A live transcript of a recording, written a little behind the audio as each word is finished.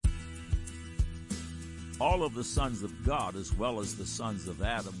All of the sons of God, as well as the sons of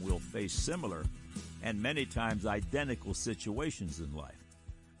Adam, will face similar and many times identical situations in life.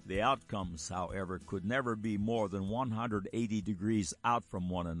 The outcomes, however, could never be more than 180 degrees out from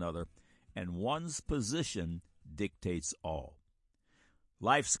one another, and one's position dictates all.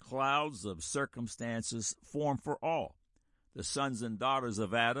 Life's clouds of circumstances form for all. The sons and daughters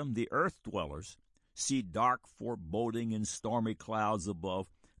of Adam, the earth dwellers, see dark foreboding and stormy clouds above,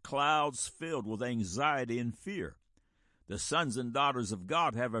 clouds filled with anxiety and fear. The sons and daughters of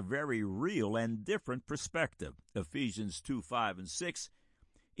God have a very real and different perspective. Ephesians 2:5-6,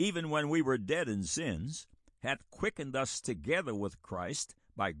 even when we were dead in sins, hath quickened us together with Christ,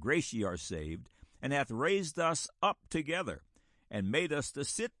 by grace ye are saved, and hath raised us up together, and made us to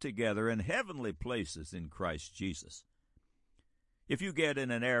sit together in heavenly places in Christ Jesus. If you get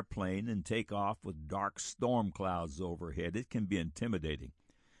in an airplane and take off with dark storm clouds overhead, it can be intimidating.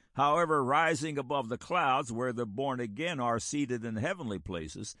 However, rising above the clouds where the born-again are seated in heavenly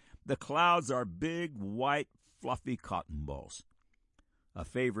places, the clouds are big, white, fluffy cotton balls. A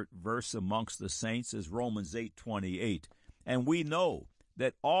favorite verse amongst the saints is Romans 8:28, and we know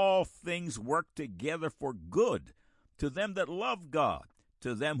that all things work together for good to them that love God,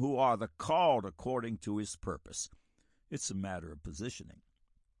 to them who are the called according to his purpose. It's a matter of positioning.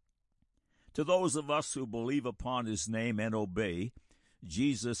 To those of us who believe upon his name and obey,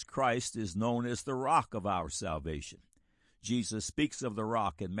 Jesus Christ is known as the rock of our salvation. Jesus speaks of the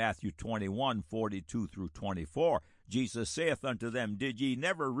rock in Matthew 21:42-24. Jesus saith unto them, Did ye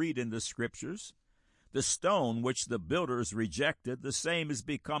never read in the Scriptures? The stone which the builders rejected, the same is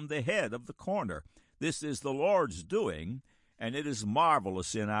become the head of the corner. This is the Lord's doing, and it is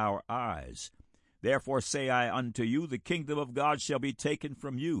marvelous in our eyes. Therefore say I unto you, the kingdom of God shall be taken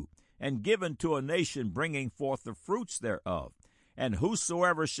from you, and given to a nation bringing forth the fruits thereof. And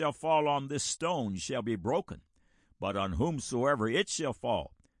whosoever shall fall on this stone shall be broken, but on whomsoever it shall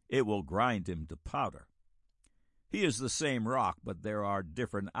fall, it will grind him to powder. He is the same rock, but there are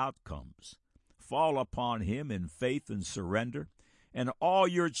different outcomes. Fall upon him in faith and surrender, and all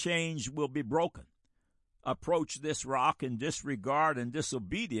your chains will be broken. Approach this rock in disregard and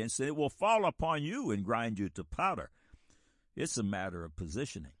disobedience, and it will fall upon you and grind you to powder. It's a matter of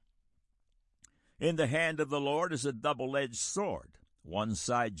positioning. In the hand of the Lord is a double-edged sword, one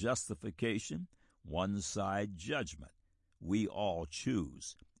side justification, one side judgment. We all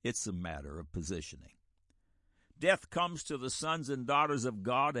choose. It's a matter of positioning. Death comes to the sons and daughters of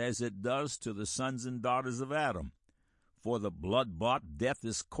God as it does to the sons and daughters of Adam. For the blood-bought, death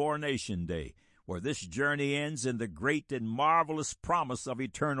is coronation day, where this journey ends in the great and marvelous promise of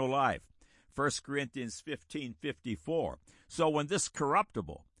eternal life. 1 Corinthians 15:54. So when this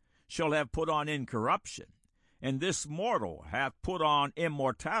corruptible shall have put on incorruption, and this mortal hath put on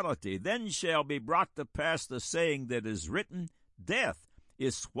immortality, then shall be brought to pass the saying that is written, Death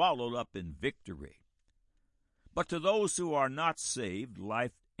is swallowed up in victory. But to those who are not saved,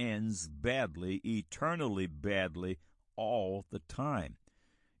 life ends badly, eternally badly, all the time.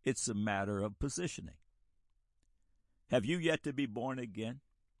 It's a matter of positioning. Have you yet to be born again?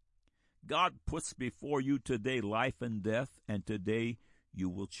 God puts before you today life and death, and today you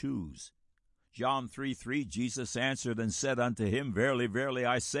will choose. John 3:3, Jesus answered and said unto him, Verily, verily,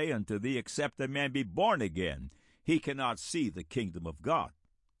 I say unto thee, except a man be born again, he cannot see the kingdom of God.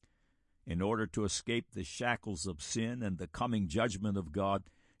 In order to escape the shackles of sin and the coming judgment of God,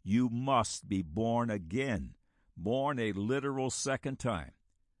 you must be born again, born a literal second time,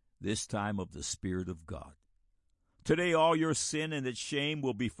 this time of the Spirit of God. Today all your sin and its shame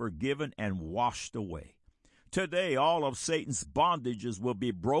will be forgiven and washed away. Today all of Satan's bondages will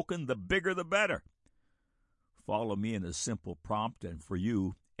be broken, the bigger the better. Follow me in a simple prompt, and for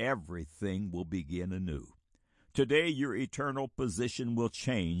you, everything will begin anew. Today your eternal position will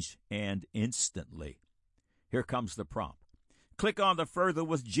change, and instantly. Here comes the prompt. Click on the Further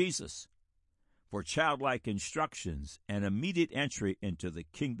with Jesus for childlike instructions and immediate entry into the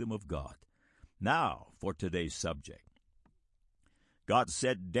kingdom of God. Now for today's subject. God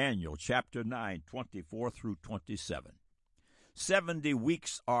said, Daniel chapter 9, 24-27. 70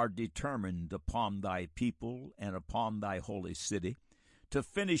 weeks are determined upon thy people and upon thy holy city, to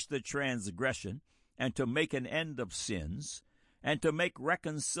finish the transgression, and to make an end of sins, and to make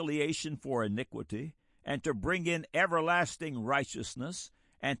reconciliation for iniquity, and to bring in everlasting righteousness,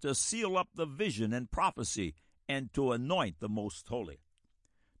 and to seal up the vision and prophecy, and to anoint the most holy.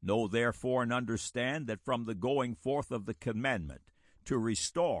 Know therefore and understand that from the going forth of the commandment to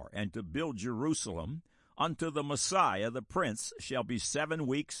restore and to build Jerusalem unto the Messiah the Prince shall be 7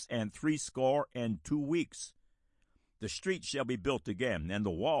 weeks and 62 weeks. The street shall be built again, and the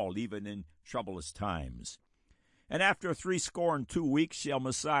wall even in troublous times. And after 62 weeks shall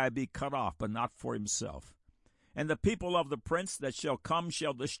Messiah be cut off, but not for himself. And the people of the prince that shall come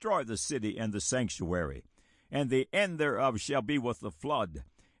shall destroy the city and the sanctuary. And the end thereof shall be with the flood,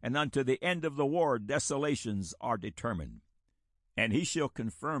 and unto the end of the war desolations are determined. And he shall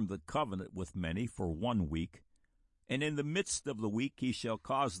confirm the covenant with many for 1 week. And in the midst of the week he shall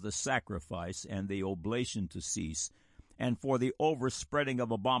cause the sacrifice and the oblation to cease, and for the overspreading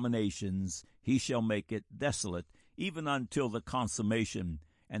of abominations he shall make it desolate, even until the consummation,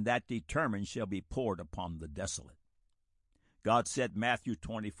 and that determined shall be poured upon the desolate. God said, Matthew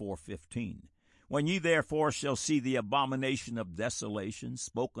 24:15, When ye therefore shall see the abomination of desolation,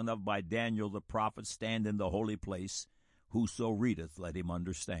 spoken of by Daniel the prophet, stand in the holy place, whoso readeth, let him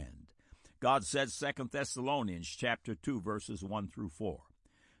understand. God said, 2 Thessalonians chapter 2, verses 1 through 4,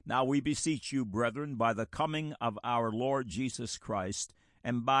 Now we beseech you, brethren, by the coming of our Lord Jesus Christ,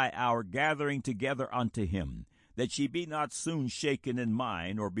 and by our gathering together unto him, that ye be not soon shaken in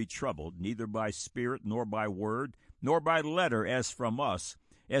mind, or be troubled, neither by spirit, nor by word, nor by letter as from us,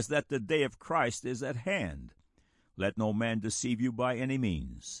 as that the day of Christ is at hand. Let no man deceive you by any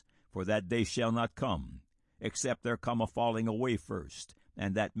means, for that day shall not come, except there come a falling away first,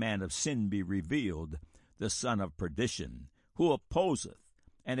 and that man of sin be revealed, the son of perdition, who opposeth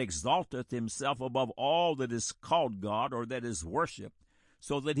and exalteth himself above all that is called God, or that is worshipped,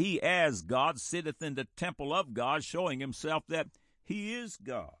 so that he as God sitteth in the temple of God, showing himself that he is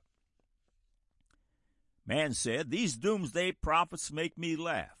God. Man said, These doomsday prophets make me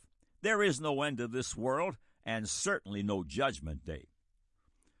laugh. There is no end to this world, and certainly no judgment day.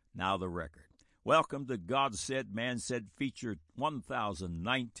 Now the record. Welcome to God Said, Man Said feature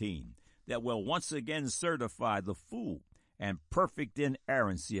 1019, that will once again certify the full and perfect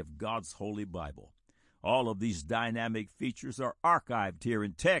inerrancy of God's Holy Bible. All of these dynamic features are archived here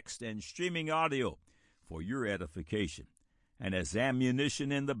in text and streaming audio for your edification and as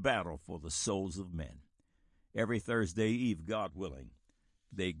ammunition in the battle for the souls of men. Every Thursday eve, God willing,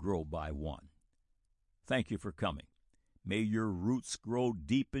 they grow by one. Thank you for coming. May your roots grow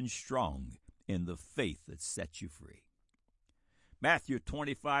deep and strong in the faith that sets you free. Matthew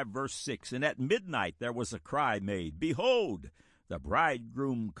 25, verse 6, And at midnight there was a cry made, Behold, the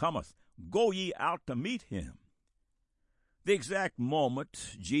bridegroom cometh, go ye out to meet him. The exact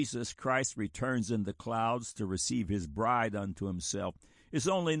moment Jesus Christ returns in the clouds to receive his bride unto himself is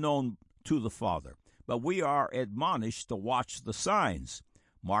only known to the Father, but we are admonished to watch the signs.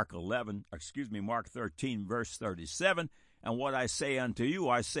 Mark 13, verse 37, And what I say unto you,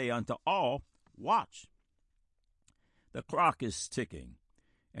 I say unto all, watch. The clock is ticking,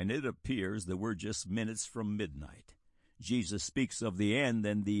 and it appears that we're just minutes from midnight. Jesus speaks of the end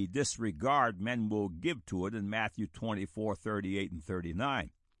and the disregard men will give to it in Matthew 24, 38, and 39.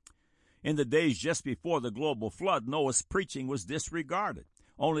 In the days just before the global flood, Noah's preaching was disregarded.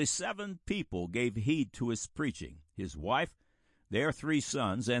 Only 7 people gave heed to his preaching, his wife, their 3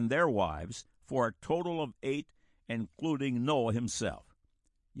 sons, and their wives, for a total of 8, including Noah himself.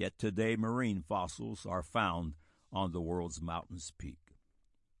 Yet today marine fossils are found on the world's mountain's peak.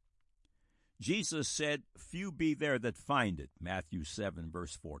 Jesus said, Few be there that find it, Matthew 7,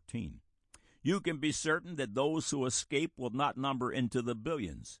 verse 14. You can be certain that those who escape will not number into the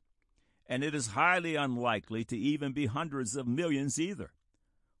billions, and it is highly unlikely to even be hundreds of millions either.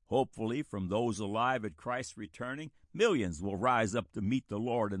 Hopefully, from those alive at Christ's returning, millions will rise up to meet the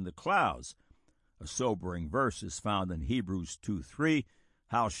Lord in the clouds. A sobering verse is found in Hebrews 2:3.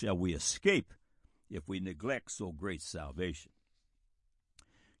 How shall we escape if we neglect so great salvation?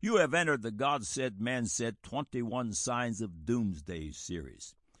 You have entered the God Said, Man Said 21 Signs of Doomsday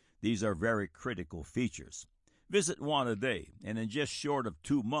series. These are very critical features. Visit one a day, and in just short of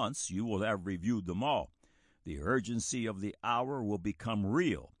 2 months, you will have reviewed them all. The urgency of the hour will become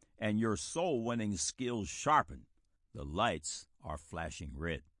real, and your soul-winning skills sharpened. The lights are flashing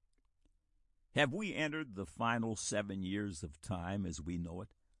red. Have we entered the final 7 years of time as we know it?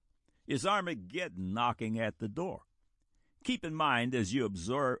 Is Armageddon knocking at the door? Keep in mind as you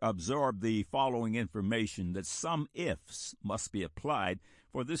absorb the following information that some ifs must be applied,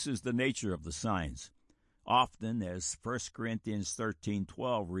 for this is the nature of the signs. Often, as 1 Corinthians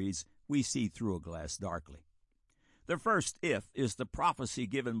 13:12 reads, we see through a glass darkly. The first if is the prophecy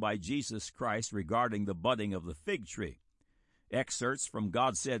given by Jesus Christ regarding the budding of the fig tree. Excerpts from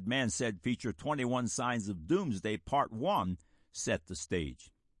God Said, Man Said feature 21 Signs of Doomsday, Part 1, set the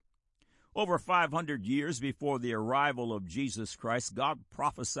stage. Over 500 years before the arrival of Jesus Christ, God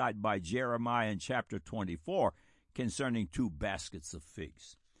prophesied by Jeremiah in chapter 24 concerning 2 baskets of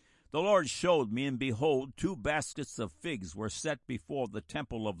figs. The Lord showed me, and behold, 2 baskets of figs were set before the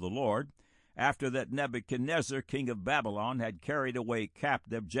temple of the Lord, after that Nebuchadnezzar, king of Babylon, had carried away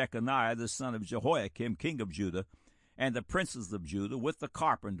captive Jeconiah the son of Jehoiakim, king of Judah, and the princes of Judah, with the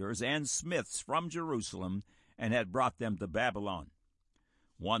carpenters and smiths from Jerusalem, and had brought them to Babylon.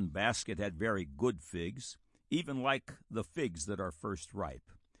 1 basket had very good figs, even like the figs that are first ripe.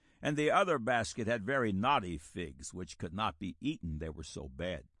 And the other basket had very naughty figs, which could not be eaten, they were so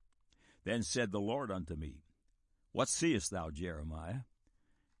bad. Then said the Lord unto me, What seest thou, Jeremiah?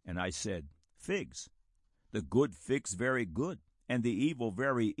 And I said, Figs. The good figs very good, and the evil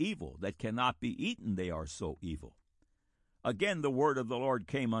very evil, that cannot be eaten, they are so evil. Again the word of the Lord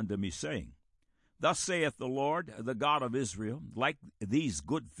came unto me, saying, Thus saith the Lord, the God of Israel, like these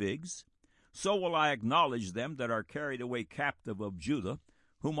good figs, so will I acknowledge them that are carried away captive of Judah,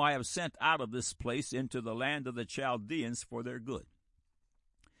 whom I have sent out of this place into the land of the Chaldeans for their good.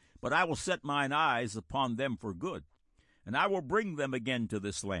 But I will set mine eyes upon them for good, and I will bring them again to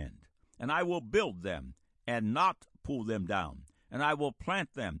this land, and I will build them, and not pull them down, and I will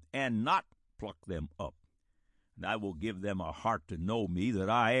plant them, and not pluck them up. And I will give them a heart to know me, that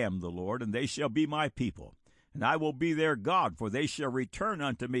I am the Lord, and they shall be my people. And I will be their God, for they shall return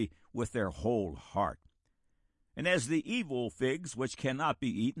unto me with their whole heart. And as the evil figs, which cannot be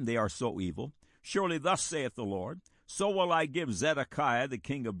eaten, they are so evil, surely thus saith the Lord, so will I give Zedekiah the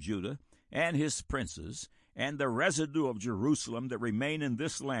king of Judah, and his princes, and the residue of Jerusalem that remain in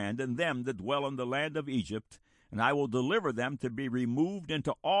this land, and them that dwell in the land of Egypt, and I will deliver them to be removed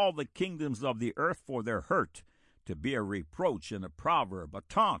into all the kingdoms of the earth for their hurt, to be a reproach and a proverb, a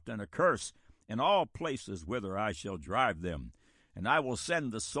taunt and a curse, in all places whither I shall drive them. And I will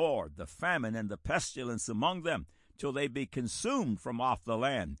send the sword, the famine, and the pestilence among them, till they be consumed from off the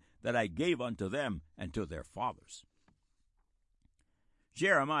land that I gave unto them and to their fathers.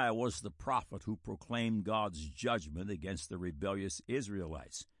 Jeremiah was the prophet who proclaimed God's judgment against the rebellious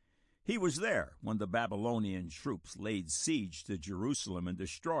Israelites. He was there when the Babylonian troops laid siege to Jerusalem and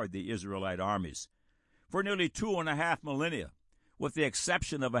destroyed the Israelite armies. For nearly 2.5 millennia, with the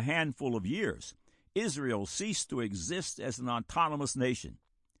exception of a handful of years, Israel ceased to exist as an autonomous nation.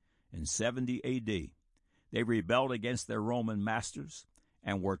 In 70 A.D., they rebelled against their Roman masters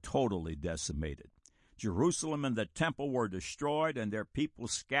and were totally decimated. Jerusalem and the temple were destroyed, and their people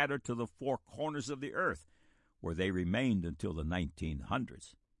scattered to the 4 corners of the earth, where they remained until the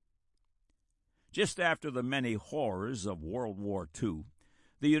 1900s. Just after the many horrors of World War II,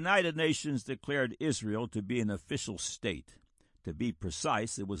 the United Nations declared Israel to be an official state. To be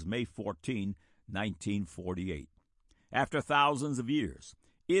precise, it was May 14, 1948. After thousands of years,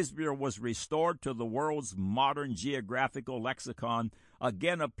 Israel was restored to the world's modern geographical lexicon,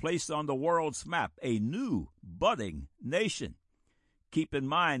 again a place on the world's map, a new budding nation. Keep in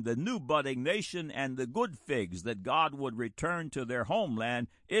mind the new budding nation and the good figs that God would return to their homeland,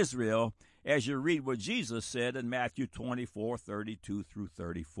 Israel, as you read what Jesus said in Matthew 24:32 through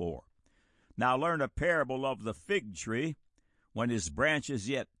 34. Now learn a parable of the fig tree. When his branch is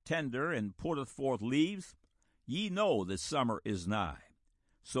yet tender and putteth forth leaves, ye know that summer is nigh.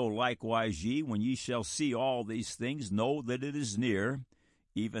 So likewise ye, when ye shall see all these things, know that it is near,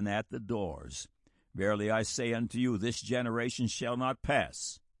 even at the doors. Verily I say unto you, this generation shall not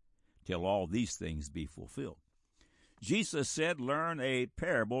pass till all these things be fulfilled. Jesus said, learn a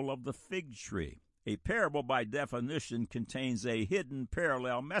parable of the fig tree. A parable, by definition, contains a hidden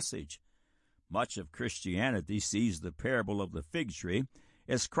parallel message. Much of Christianity sees the parable of the fig tree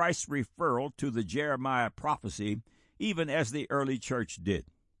as Christ's referral to the Jeremiah prophecy, even as the early church did.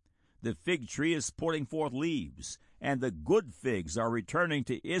 The fig tree is putting forth leaves, and the good figs are returning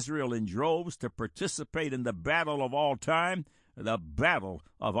to Israel in droves to participate in the battle of all time, the battle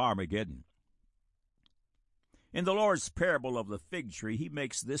of Armageddon. In the Lord's parable of the fig tree, he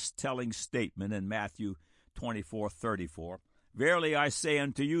makes this telling statement in Matthew 24:34. Verily I say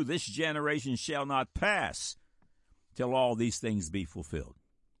unto you, this generation shall not pass till all these things be fulfilled.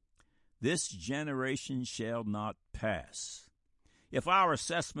 This generation shall not pass. If our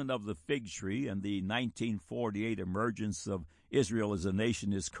assessment of the fig tree and the 1948 emergence of Israel as a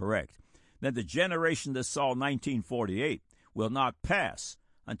nation is correct, then the generation that saw 1948 will not pass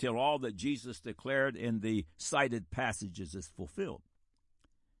until all that Jesus declared in the cited passages is fulfilled.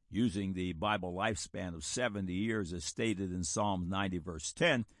 Using the Bible lifespan of 70 years as stated in Psalm 90, verse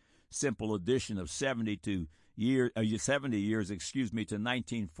 10, simple addition of 70 years to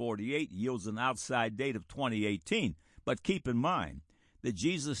 1948 yields an outside date of 2018. But keep in mind that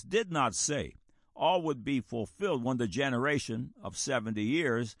Jesus did not say all would be fulfilled when the generation of 70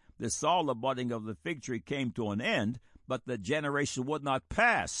 years that saw the budding of the fig tree came to an end, but the generation would not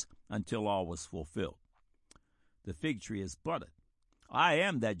pass until all was fulfilled. The fig tree is budded. I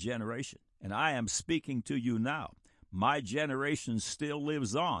am that generation, and I am speaking to you now. My generation still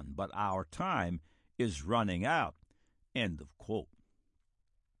lives on, but our time is running out. End of quote.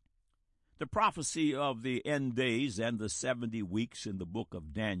 The prophecy of the end days and the 70 weeks in the book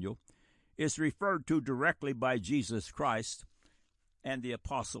of Daniel is referred to directly by Jesus Christ and the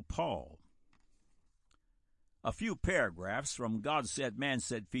Apostle Paul. A few paragraphs from God Said, Man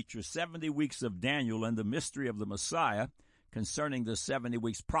Said feature 70 weeks of Daniel and the mystery of the Messiah concerning the 70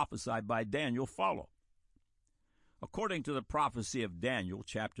 weeks prophesied by Daniel follow. According to the prophecy of Daniel,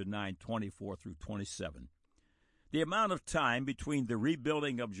 chapter 9, 24 through 27, the amount of time between the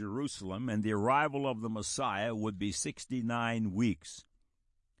rebuilding of Jerusalem and the arrival of the Messiah would be 69 weeks.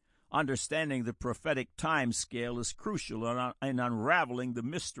 Understanding the prophetic time scale is crucial in unraveling the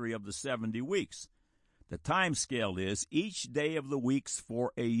mystery of the 70 weeks. The time scale is each day of the weeks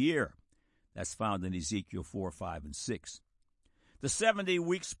for a year. That's found in Ezekiel 4, 5, and 6. The 70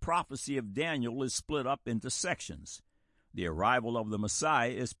 weeks prophecy of Daniel is split up into sections. The arrival of the Messiah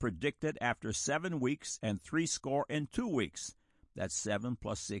is predicted after 7 weeks and 62 weeks. That's 7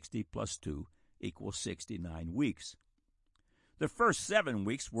 plus 60 plus 2 equals 69 weeks. The first 7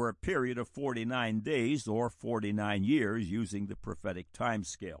 weeks were a period of 49 days or 49 years using the prophetic time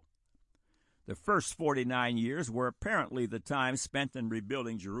scale. The first 49 years were apparently the time spent in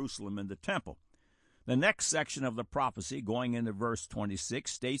rebuilding Jerusalem and the temple. The next section of the prophecy, going into verse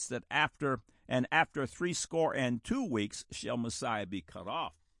 26, states that after 62 weeks shall Messiah be cut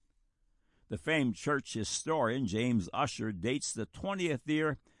off. The famed church historian James Ussher dates the 20th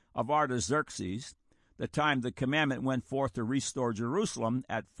year of Artaxerxes, the time the commandment went forth to restore Jerusalem,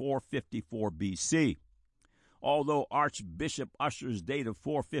 at 454 B.C. Although Archbishop Ussher's date of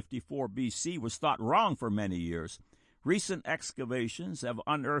 454 B.C. was thought wrong for many years, recent excavations have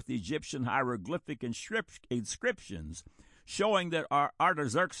unearthed Egyptian hieroglyphic inscriptions showing that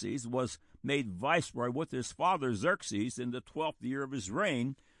Artaxerxes was made viceroy with his father Xerxes in the 12th year of his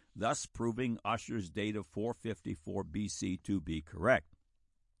reign, thus proving Ussher's date of 454 B.C. to be correct.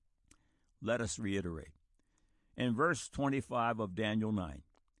 Let us reiterate. In verse 25 of Daniel 9,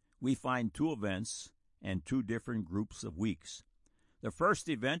 we find 2 events and 2 different groups of weeks. The first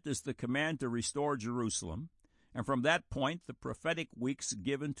event is the command to restore Jerusalem, and from that point the prophetic weeks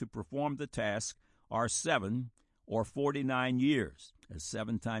given to perform the task are 7 or 49 years, as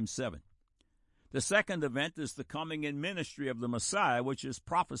 7 times 7. The second event is the coming in ministry of the Messiah, which is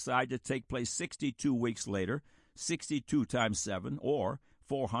prophesied to take place 62 weeks later, 62 times 7, or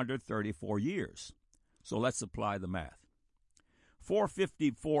 434 years. So let's apply the math.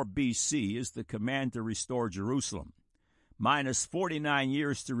 454 B.C. is the command to restore Jerusalem, minus 49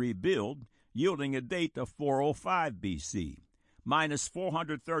 years to rebuild, yielding a date of 405 B.C., minus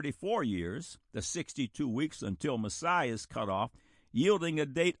 434 years, the 62 weeks until Messiah is cut off, yielding a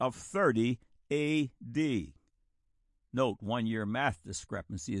date of 30 A.D. Note, 1-year math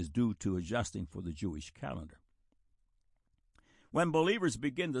discrepancy is due to adjusting for the Jewish calendar. When believers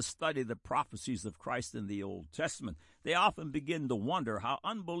begin to study the prophecies of Christ in the Old Testament, they often begin to wonder how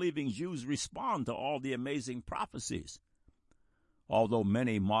unbelieving Jews respond to all the amazing prophecies. Although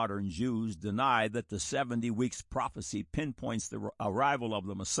many modern Jews deny that the 70 weeks prophecy pinpoints the arrival of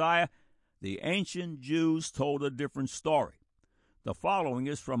the Messiah, the ancient Jews told a different story. The following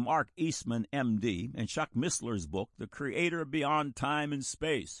is from Mark Eastman, M.D., and Chuck Missler's book, The Creator Beyond Time and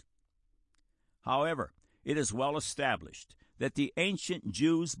Space. However, it is well established that the ancient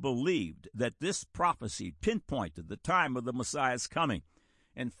Jews believed that this prophecy pinpointed the time of the Messiah's coming.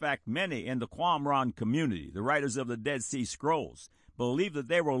 In fact, many in the Qumran community, the writers of the Dead Sea Scrolls, believed that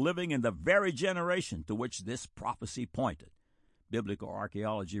they were living in the very generation to which this prophecy pointed. Biblical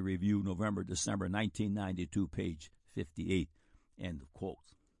Archaeology Review, November-December 1992, page 58. End of quote.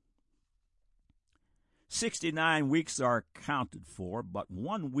 69 weeks are counted for, but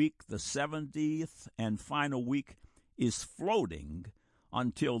 1 week, the 70th and final week, is floating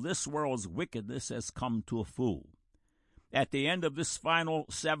until this world's wickedness has come to a full. At the end of this final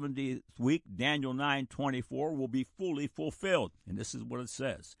 70th week, Daniel 9:24 will be fully fulfilled. And this is what it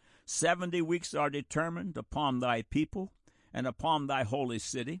says. 70 weeks are determined upon thy people and upon thy holy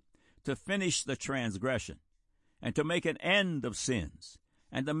city to finish the transgression and to make an end of sins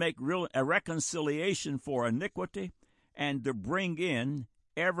and to make a reconciliation for iniquity and to bring in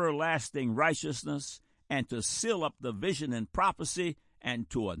everlasting righteousness and to seal up the vision and prophecy, and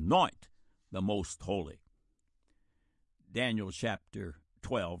to anoint the most holy. Daniel chapter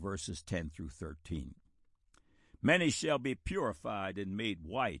 12, verses 10 through 13. Many shall be purified and made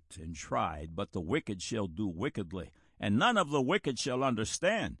white and tried, but the wicked shall do wickedly, and none of the wicked shall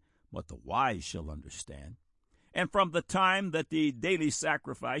understand, but the wise shall understand. And from the time that the daily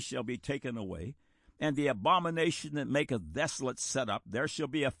sacrifice shall be taken away, and the abomination that maketh desolate set up, there shall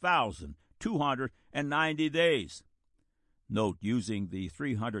be 1,290 days. Note, using the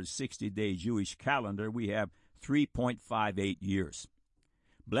 360-day Jewish calendar, we have 3.58 years.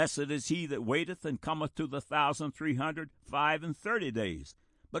 Blessed is he that waiteth and cometh to the 1,335 days.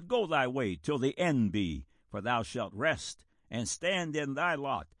 But go thy way till the end be, for thou shalt rest, and stand in thy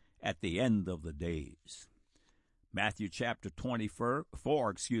lot at the end of the days. Matthew chapter 24,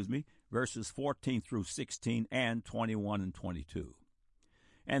 verses 14 through 16 and 21 and 22.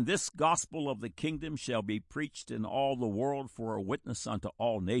 And this gospel of the kingdom shall be preached in all the world for a witness unto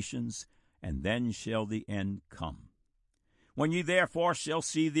all nations, and then shall the end come. When ye therefore shall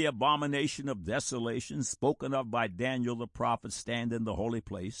see the abomination of desolation spoken of by Daniel the prophet stand in the holy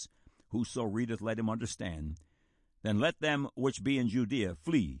place, whoso readeth, let him understand. Then let them which be in Judea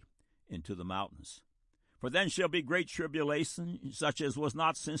flee into the mountains. For then shall be great tribulation, such as was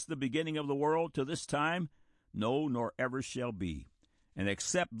not since the beginning of the world to this time, no, nor ever shall be. And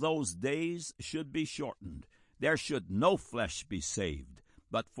except those days should be shortened, there should no flesh be saved.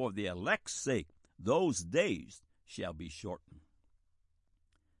 But for the elect's sake, those days shall be shortened.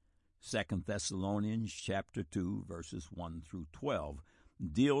 2 Thessalonians chapter 2, verses 1 through 12,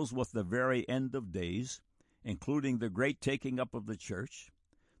 deals with the very end of days, including the great taking up of the church,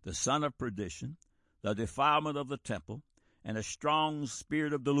 the son of perdition, the defilement of the temple, and a strong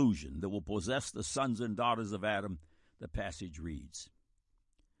spirit of delusion that will possess the sons and daughters of Adam, the passage reads.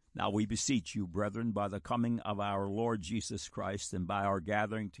 Now we beseech you, brethren, by the coming of our Lord Jesus Christ, and by our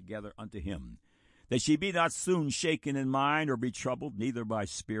gathering together unto him, that ye be not soon shaken in mind, or be troubled, neither by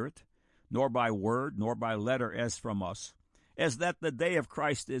spirit, nor by word, nor by letter as from us, as that the day of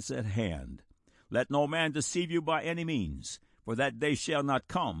Christ is at hand. Let no man deceive you by any means, for that day shall not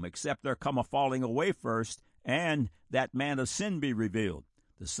come, except there come a falling away first, and that man of sin be revealed,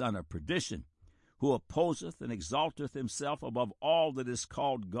 the son of perdition, who opposeth and exalteth himself above all that is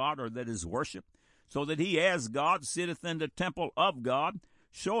called God or that is worshipped, so that he as God sitteth in the temple of God,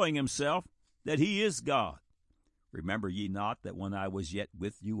 showing himself that he is God. Remember ye not that when I was yet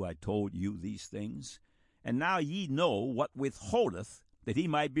with you I told you these things? And now ye know what withholdeth, that he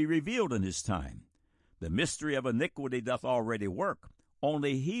might be revealed in his time. The mystery of iniquity doth already work.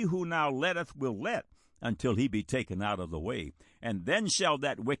 Only he who now letteth will let, until he be taken out of the way. And then shall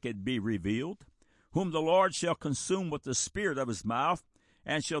that wicked be revealed, whom the Lord shall consume with the spirit of his mouth,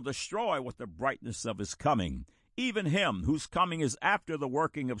 and shall destroy with the brightness of his coming, even him whose coming is after the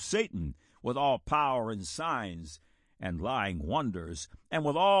working of Satan, with all power and signs and lying wonders, and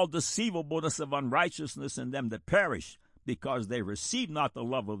with all deceivableness of unrighteousness in them that perish, because they receive not the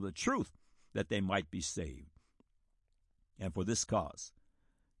love of the truth, that they might be saved. And for this cause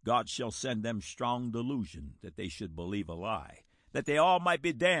God shall send them strong delusion, that they should believe a lie, that they all might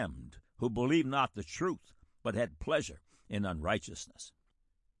be damned, who believe not the truth, but had pleasure in unrighteousness.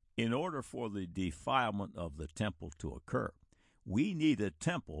 In order for the defilement of the temple to occur, we need a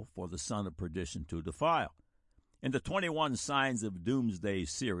temple for the son of perdition to defile. In the 21 Signs of Doomsday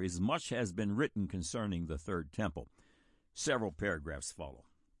series, much has been written concerning the third temple. Several paragraphs follow.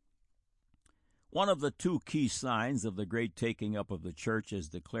 One of the two key signs of the great taking up of the church is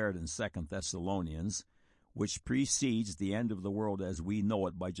declared in 2 Thessalonians, which precedes the end of the world as we know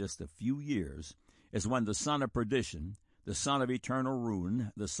it by just a few years, is when the son of perdition, the son of eternal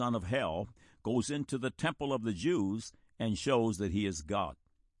ruin, the son of hell, goes into the temple of the Jews and shows that he is God.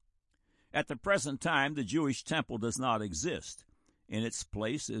 At the present time, the Jewish temple does not exist. In its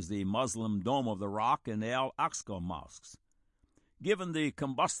place is the Muslim Dome of the Rock and the Al-Aqsa mosques. Given the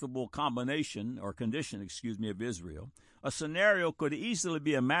combustible condition of Israel, a scenario could easily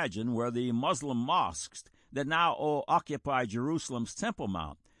be imagined where the Muslim mosques that now occupy Jerusalem's Temple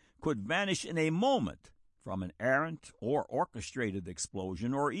Mount could vanish in a moment from an errant or orchestrated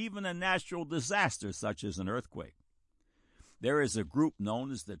explosion, or even a natural disaster such as an earthquake. There is a group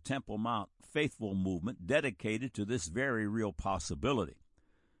known as the Temple Mount Faithful Movement dedicated to this very real possibility.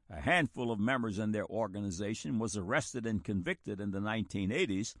 A handful of members in their organization was arrested and convicted in the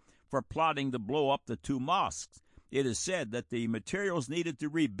 1980s for plotting to blow up the two mosques. It is said that the materials needed to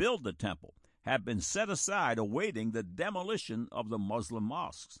rebuild the temple have been set aside awaiting the demolition of the Muslim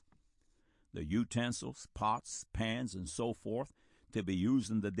mosques. The utensils, pots, pans, and so forth to be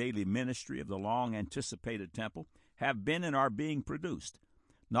used in the daily ministry of the long-anticipated temple have been and are being produced.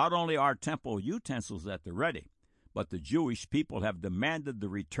 Not only are temple utensils at the ready, but the Jewish people have demanded the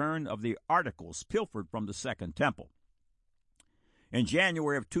return of the articles pilfered from the Second Temple. In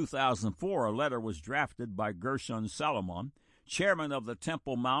January of 2004, a letter was drafted by Gershon Salomon, chairman of the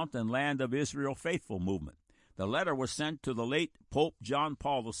Temple Mount and Land of Israel Faithful movement. The letter was sent to the late Pope John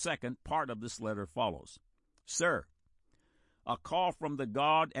Paul II. Part of this letter follows. Sir, a call from the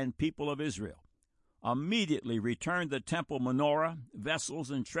God and people of Israel. Immediately return the temple menorah,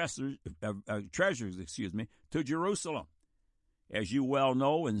 vessels, and treasures to Jerusalem. As you well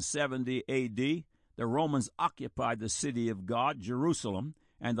know, in 70 A.D., the Romans occupied the city of God, Jerusalem,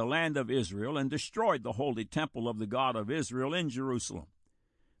 and the land of Israel, and destroyed the holy temple of the God of Israel in Jerusalem.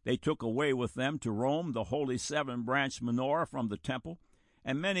 They took away with them to Rome the holy seven-branch menorah from the temple,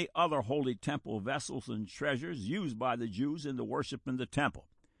 and many other holy temple vessels and treasures used by the Jews in the worship in the temple.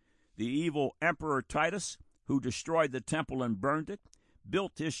 The evil Emperor Titus, who destroyed the temple and burned it,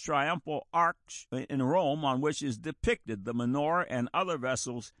 built his triumphal arch in Rome on which is depicted the menorah and other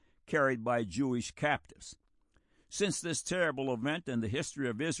vessels carried by Jewish captives. Since this terrible event in the history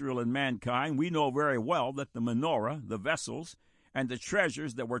of Israel and mankind, we know very well that the menorah, the vessels, and the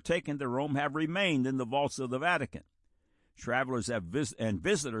treasures that were taken to Rome have remained in the vaults of the Vatican. Travelers and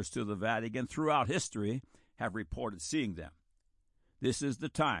visitors to the Vatican throughout history have reported seeing them. This is the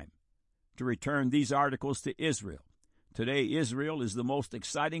time to return these articles to Israel. Today, Israel is the most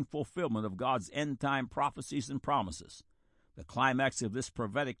exciting fulfillment of God's end-time prophecies and promises. The climax of this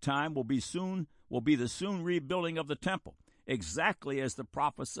prophetic time will be the soon rebuilding of the temple, exactly as the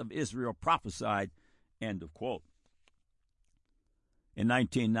prophets of Israel prophesied. End of quote. In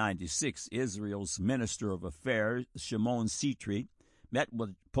 1996, Israel's Minister of Affairs, Shimon Sitri, met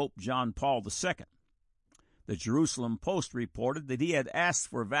with Pope John Paul II. The Jerusalem Post reported that he had asked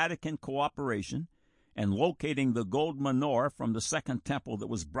for Vatican cooperation in locating the gold menorah from the Second Temple that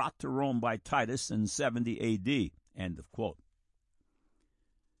was brought to Rome by Titus in 70 A.D. End of quote.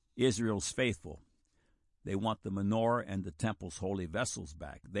 Israel's faithful. They want the menorah and the temple's holy vessels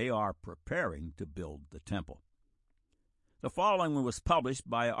back. They are preparing to build the temple. The following was published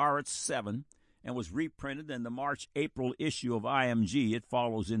by Aretz 7 and was reprinted in the March-April issue of IMG. It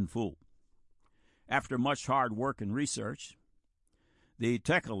follows in full. After much hard work and research, the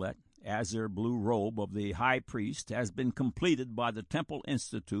techelet, azure blue robe of the high priest, has been completed by the Temple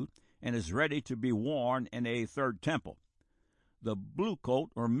Institute and is ready to be worn in a third temple. The blue coat,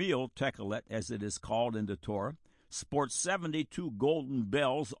 or meal techelet, as it is called in the Torah, sports 72 golden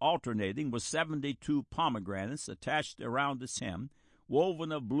bells alternating with 72 pomegranates attached around its hem,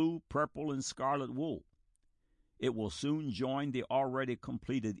 woven of blue, purple, and scarlet wool. It will soon join the already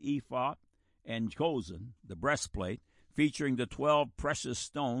completed ephod and chosen, the breastplate, featuring the 12 precious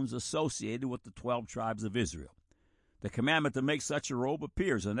stones associated with the 12 tribes of Israel. The commandment to make such a robe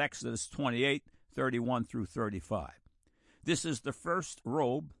appears in Exodus 28:31 through 35. This is the first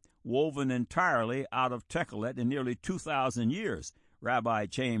robe woven entirely out of techelet in nearly 2,000 years, Rabbi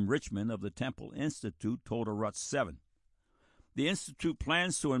Chaim Richman of the Temple Institute told Aretz 7. The Institute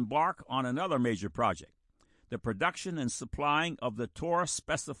plans to embark on another major project, the production and supplying of the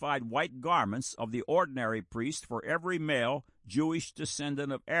Torah-specified white garments of the ordinary priest for every male Jewish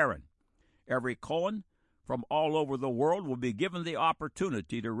descendant of Aaron. Every Cohen from all over the world will be given the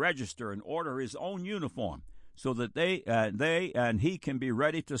opportunity to register and order his own uniform, so that they and he can be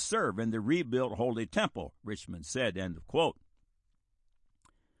ready to serve in the rebuilt Holy Temple, Richmond said, end of quote.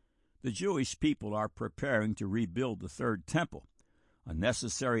 The Jewish people are preparing to rebuild the third temple, a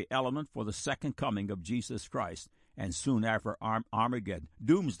necessary element for the second coming of Jesus Christ, and soon after Armageddon,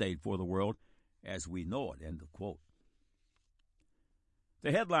 doomsday for the world as we know it, end of quote.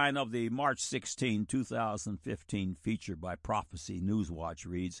 The headline of the March 16, 2015 feature by Prophecy Newswatch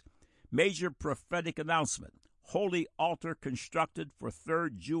reads, Major prophetic announcement, holy altar constructed for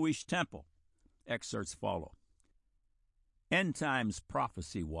third Jewish temple. Excerpts follow. End Times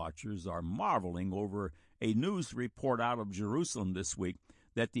prophecy watchers are marveling over a news report out of Jerusalem this week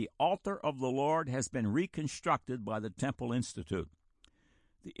that the altar of the Lord has been reconstructed by the Temple Institute.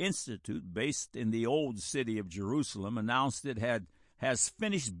 The Institute, based in the old city of Jerusalem, announced it has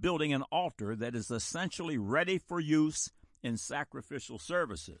finished building an altar that is essentially ready for use in sacrificial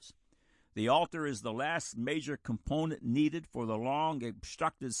services. The altar is the last major component needed for the long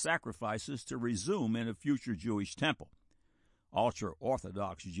obstructed sacrifices to resume in a future Jewish temple.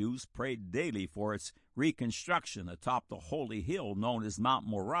 Ultra-Orthodox Jews prayed daily for its reconstruction atop the holy hill known as Mount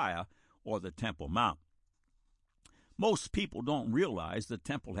Moriah, or the Temple Mount. Most people don't realize the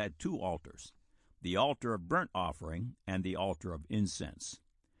temple had two altars, the altar of burnt offering and the altar of incense.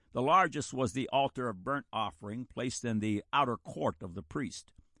 The largest was the altar of burnt offering placed in the outer court of the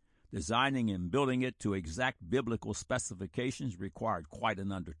priest. Designing and building it to exact biblical specifications required quite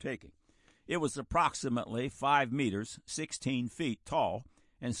an undertaking. It was approximately 5 meters, 16 feet tall,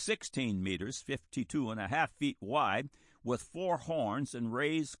 and 16 meters, 52.5 feet wide, with 4 horns and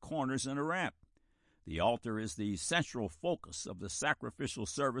raised corners and a ramp. The altar is the central focus of the sacrificial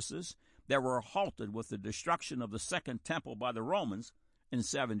services that were halted with the destruction of the Second Temple by the Romans in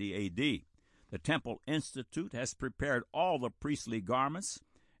 70 A.D. The Temple Institute has prepared all the priestly garments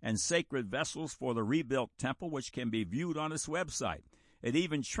and sacred vessels for the rebuilt temple, which can be viewed on its website. It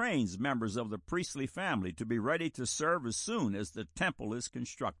even trains members of the priestly family to be ready to serve as soon as the temple is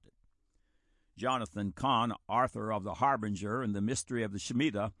constructed. Jonathan Cahn, author of The Harbinger and the Mystery of the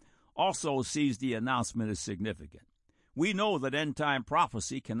Shemitah, also sees the announcement as significant. We know that end-time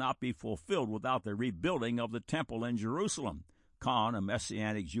prophecy cannot be fulfilled without the rebuilding of the temple in Jerusalem, Cahn, a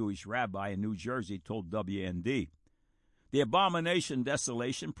Messianic Jewish rabbi in New Jersey, told WND. The abomination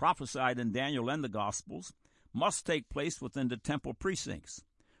desolation prophesied in Daniel and the Gospels must take place within the temple precincts.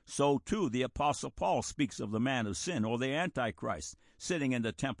 So, too, the Apostle Paul speaks of the man of sin, or the Antichrist, sitting in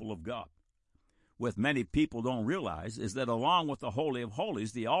the temple of God. What many people don't realize is that along with the Holy of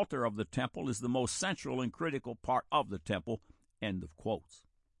Holies, the altar of the temple is the most central and critical part of the temple. End of quotes.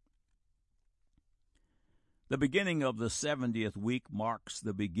 The beginning of the 70th week marks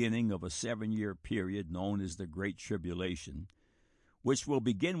the beginning of a 7-year period known as the Great Tribulation, which will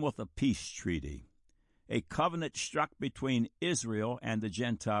begin with a peace treaty, a covenant struck between Israel and the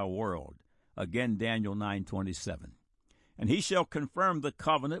Gentile world. Again, Daniel 9:27. And he shall confirm the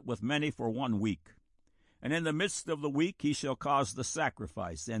covenant with many for 1 week. And in the midst of the week he shall cause the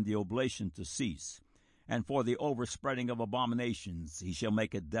sacrifice and the oblation to cease. And for the overspreading of abominations he shall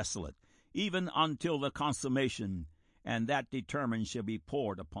make it desolate, even until the consummation, and that determined shall be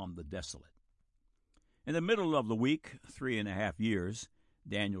poured upon the desolate. In the middle of the week, 3.5 years,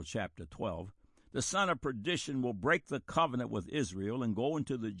 Daniel chapter 12, the son of perdition will break the covenant with Israel and go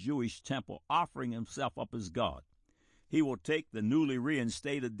into the Jewish temple, offering himself up as God. He will take the newly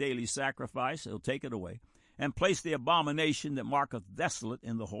reinstated daily sacrifice, he'll take it away, and place the abomination that marketh desolate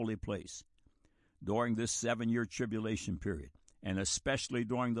in the holy place. During this 7-year tribulation period, and especially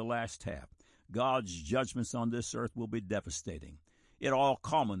during the last half, God's judgments on this earth will be devastating. It all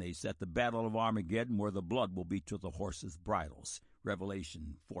culminates at the Battle of Armageddon, where the blood will be to the horses' bridles.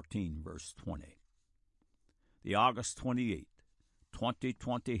 Revelation 14, verse 20. The August 28,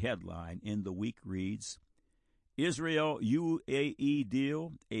 2020 headline in the week reads, Israel-UAE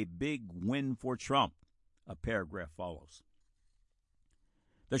deal, a big win for Trump. A paragraph follows.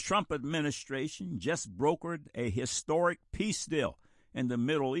 The Trump administration just brokered a historic peace deal in the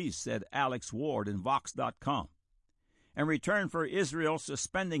Middle East, said Alex Ward in Vox.com. In return for Israel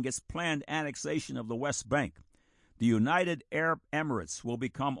suspending its planned annexation of the West Bank, the United Arab Emirates will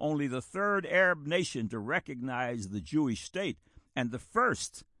become only the 3rd Arab nation to recognize the Jewish state and the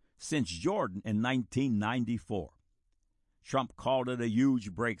first since Jordan in 1994. Trump called it a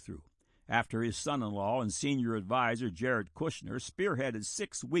huge breakthrough after his son-in-law and senior advisor Jared Kushner spearheaded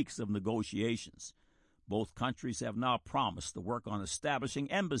 6 weeks of negotiations. Both countries have now promised to work on establishing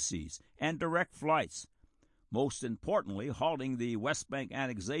embassies and direct flights. Most importantly, halting the West Bank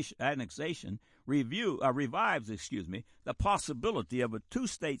annexation revives the possibility of a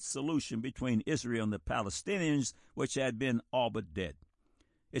 2-state solution between Israel and the Palestinians, which had been all but dead.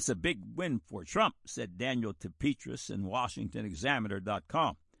 It's a big win for Trump, said Daniel Tepetris in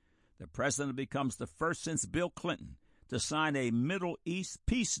WashingtonExaminer.com. The president becomes the first since Bill Clinton to sign a Middle East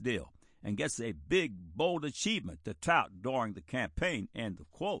peace deal and gets a big, bold achievement to tout during the campaign, end of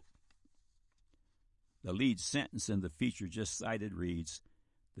quote. The lead sentence in the feature just cited reads,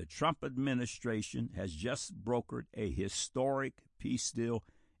 the Trump administration has just brokered a historic peace deal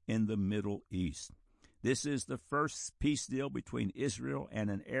in the Middle East. This is the first peace deal between Israel and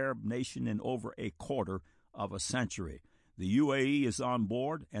an Arab nation in over a quarter of a century. The UAE is on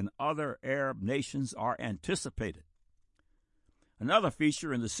board, and other Arab nations are anticipated. Another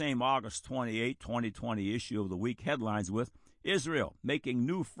feature in the same August 28, 2020 issue of the week headlines with, Israel making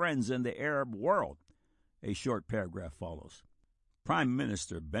new friends in the Arab world. A short paragraph follows. Prime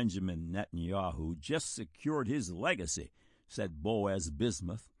Minister Benjamin Netanyahu just secured his legacy, said Boaz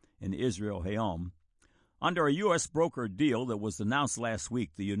Bismuth in Israel Hayom. Under a U.S. brokered deal that was announced last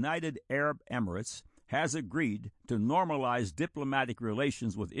week, the United Arab Emirates has agreed to normalize diplomatic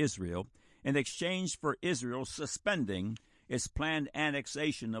relations with Israel in exchange for Israel suspending its planned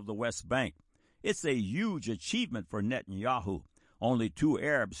annexation of the West Bank. It's a huge achievement for Netanyahu. Only 2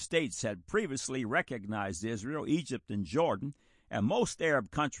 Arab states had previously recognized Israel, Egypt and Jordan, and most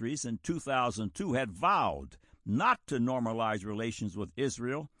Arab countries in 2002 had vowed not to normalize relations with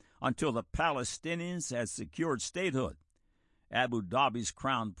Israel until the Palestinians had secured statehood. Abu Dhabi's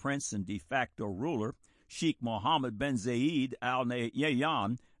crown prince and de facto ruler Sheikh Mohammed bin Zayed Al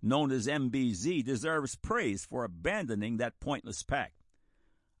Nahyan, known as MBZ, deserves praise for abandoning that pointless pact.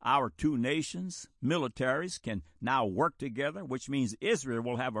 Our two nations, militaries, can now work together, which means Israel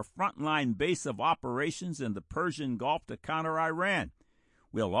will have a frontline base of operations in the Persian Gulf to counter Iran.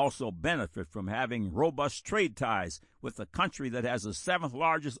 We'll also benefit from having robust trade ties with the country that has the seventh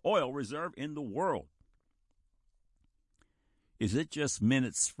largest oil reserve in the world. Is it just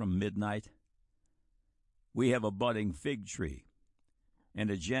minutes from midnight? We have a budding fig tree and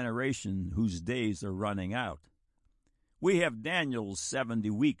a generation whose days are running out. We have Daniel's 70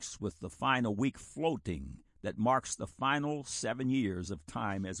 weeks with the final week floating that marks the final 7 years of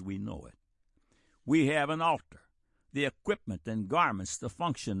time as we know it. We have an altar, the equipment and garments to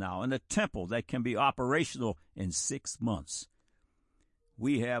function now, and a temple that can be operational in 6 months.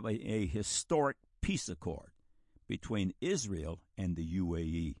 We have a historic peace accord between Israel and the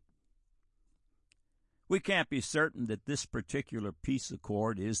UAE. We can't be certain that this particular peace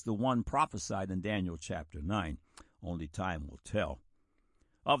accord is the one prophesied in Daniel chapter 9. Only time will tell.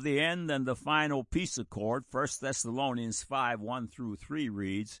 Of the end and the final peace accord, 1 Thessalonians 5:1-3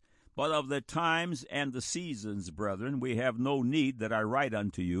 reads, "But of the times and the seasons, brethren, we have no need that I write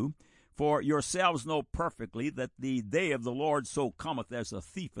unto you, for yourselves know perfectly that the day of the Lord so cometh as a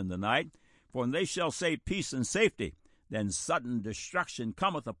thief in the night. For when they shall say peace and safety, then sudden destruction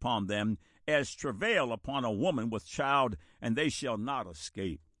cometh upon them, as travail upon a woman with child, and they shall not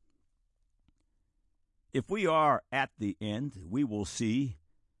escape." If we are at the end, we will see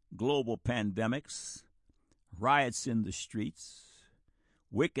global pandemics, riots in the streets,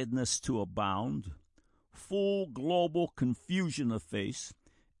 wickedness to abound, full global confusion of face,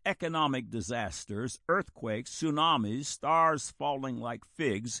 economic disasters, earthquakes, tsunamis, stars falling like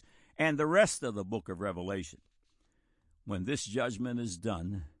figs, and the rest of the book of Revelation. When this judgment is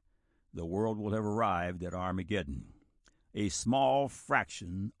done, the world will have arrived at Armageddon. A small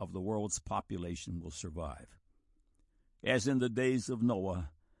fraction of the world's population will survive. As in the days of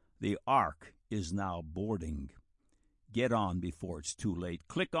Noah, the ark is now boarding. Get on before it's too late.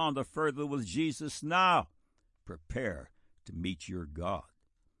 Click on the Further with Jesus now. Prepare to meet your God.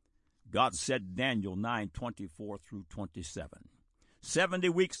 God said, Daniel 9:24-27, 70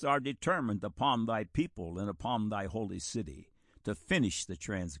 weeks are determined upon thy people and upon thy holy city, to finish the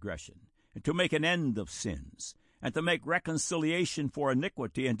transgression, and to make an end of sins, and to make reconciliation for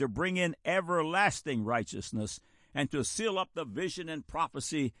iniquity, and to bring in everlasting righteousness, and to seal up the vision and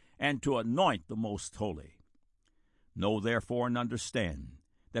prophecy, and to anoint the most holy. Know therefore and understand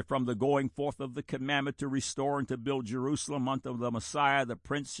that from the going forth of the commandment to restore and to build Jerusalem unto the Messiah the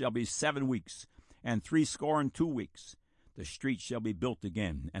Prince shall be 7 weeks, and 62 weeks. The street shall be built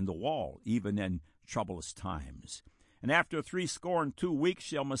again, and the wall, even in troublous times. And after 62 weeks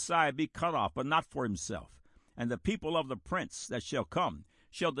shall Messiah be cut off, but not for himself. And the people of the prince that shall come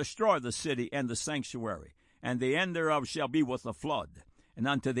shall destroy the city and the sanctuary, and the end thereof shall be with a flood. And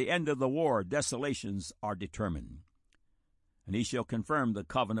unto the end of the war desolations are determined. And he shall confirm the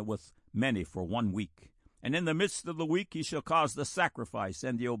covenant with many for 1 week. And in the midst of the week he shall cause the sacrifice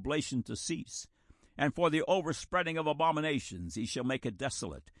and the oblation to cease. And for the overspreading of abominations he shall make it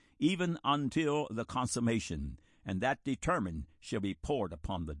desolate, even until the consummation, and that determined shall be poured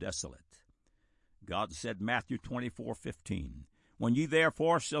upon the desolate. God said, Matthew 24:15, When ye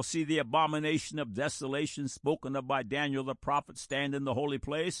therefore shall see the abomination of desolation spoken of by Daniel the prophet stand in the holy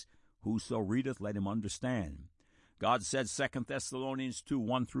place, whoso readeth, let him understand. God said, 2 Thessalonians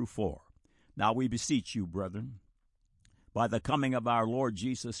 2:1-4, Now we beseech you, brethren, by the coming of our Lord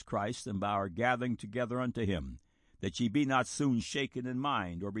Jesus Christ, and by our gathering together unto him, that ye be not soon shaken in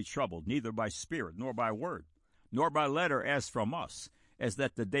mind, or be troubled, neither by spirit, nor by word, nor by letter as from us, as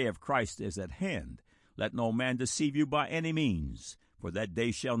that the day of Christ is at hand. Let no man deceive you by any means, for that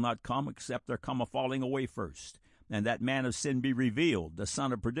day shall not come, except there come a falling away first, and that man of sin be revealed, the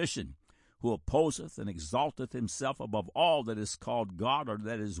son of perdition, who opposeth and exalteth himself above all that is called God or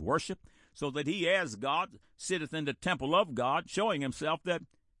that is worshipped, so that he as God sitteth in the temple of God, showing himself that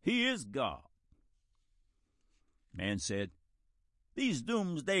he is God. Man said, These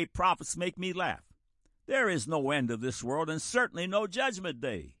doomsday prophets make me laugh. There is no end of this world, and certainly no judgment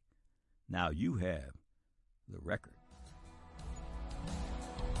day. Now you have the record.